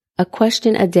A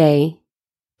Question a Day,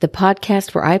 the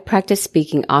podcast where I practice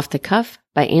speaking off the cuff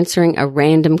by answering a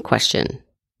random question.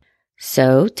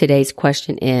 So today's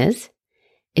question is,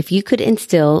 if you could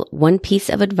instill one piece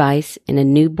of advice in a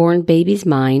newborn baby's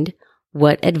mind,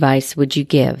 what advice would you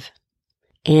give?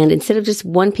 And instead of just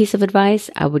one piece of advice,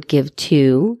 I would give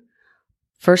two.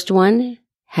 First one,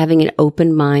 having an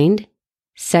open mind.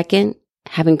 Second,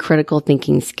 having critical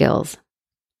thinking skills.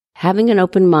 Having an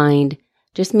open mind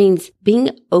just means being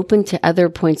open to other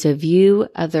points of view,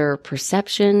 other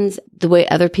perceptions. The way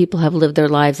other people have lived their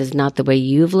lives is not the way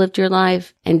you've lived your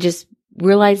life. And just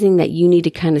realizing that you need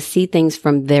to kind of see things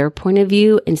from their point of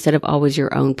view instead of always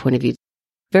your own point of view.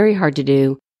 Very hard to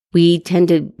do. We tend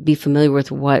to be familiar with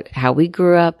how we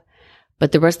grew up,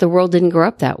 but the rest of the world didn't grow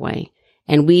up that way.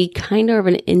 And we kind of are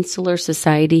an insular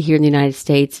society here in the United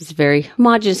States. It's very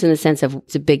homogenous in the sense of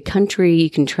it's a big country. You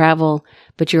can travel,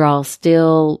 but you're all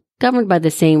still governed by the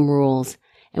same rules.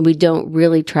 And we don't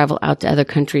really travel out to other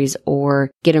countries or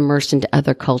get immersed into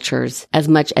other cultures as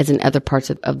much as in other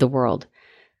parts of the world.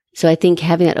 So I think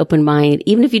having that open mind,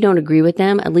 even if you don't agree with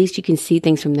them, at least you can see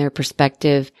things from their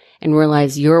perspective and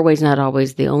realize your way's not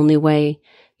always the only way.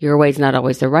 Your way's not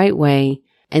always the right way.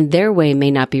 And their way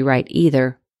may not be right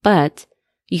either, but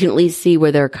you can at least see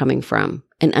where they're coming from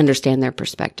and understand their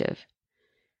perspective.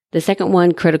 The second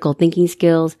one, critical thinking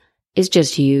skills, is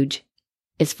just huge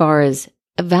as far as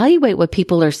evaluate what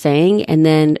people are saying and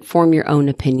then form your own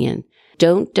opinion.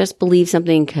 Don't just believe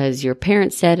something because your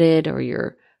parent said it or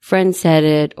your friend said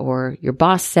it or your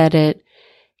boss said it.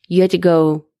 You had to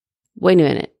go, wait a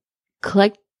minute,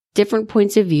 collect different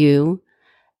points of view,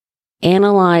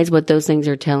 analyze what those things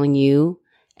are telling you,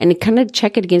 and kind of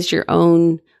check it against your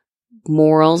own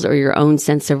morals or your own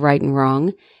sense of right and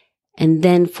wrong, and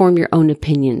then form your own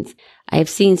opinions. I have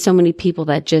seen so many people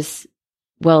that just,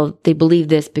 they believe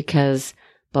this because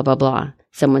blah, blah, blah.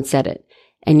 Someone said it.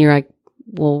 And you're like,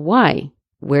 well, why?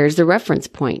 Where's the reference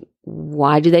point?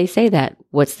 Why do they say that?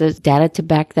 What's the data to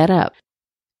back that up?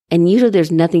 And usually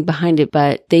there's nothing behind it,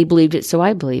 but they believed it, so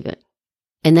I believe it.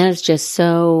 And that is just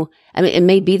so, it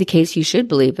may be the case you should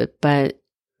believe it, but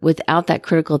without that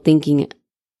critical thinking,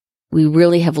 we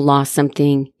really have lost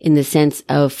something in the sense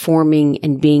of forming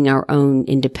and being our own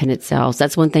independent selves.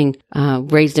 That's one thing,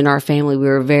 raised in our family. We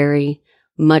were very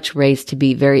much raised to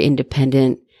be very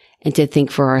independent and to think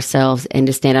for ourselves and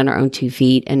to stand on our own 2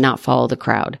 feet and not follow the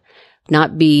crowd,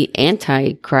 not be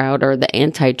anti-crowd or the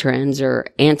anti-trends or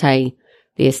anti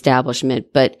the establishment,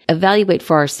 but evaluate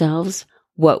for ourselves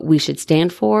what we should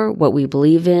stand for, what we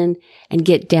believe in, and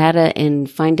get data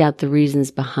and find out the reasons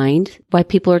behind why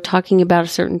people are talking about a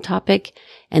certain topic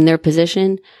and their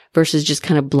position versus just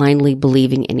kind of blindly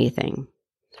believing anything.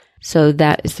 So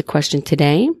that is the question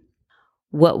today.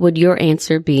 What would your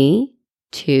answer be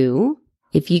to,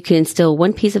 if you could instill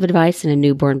one piece of advice in a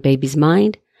newborn baby's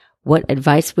mind, what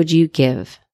advice would you give?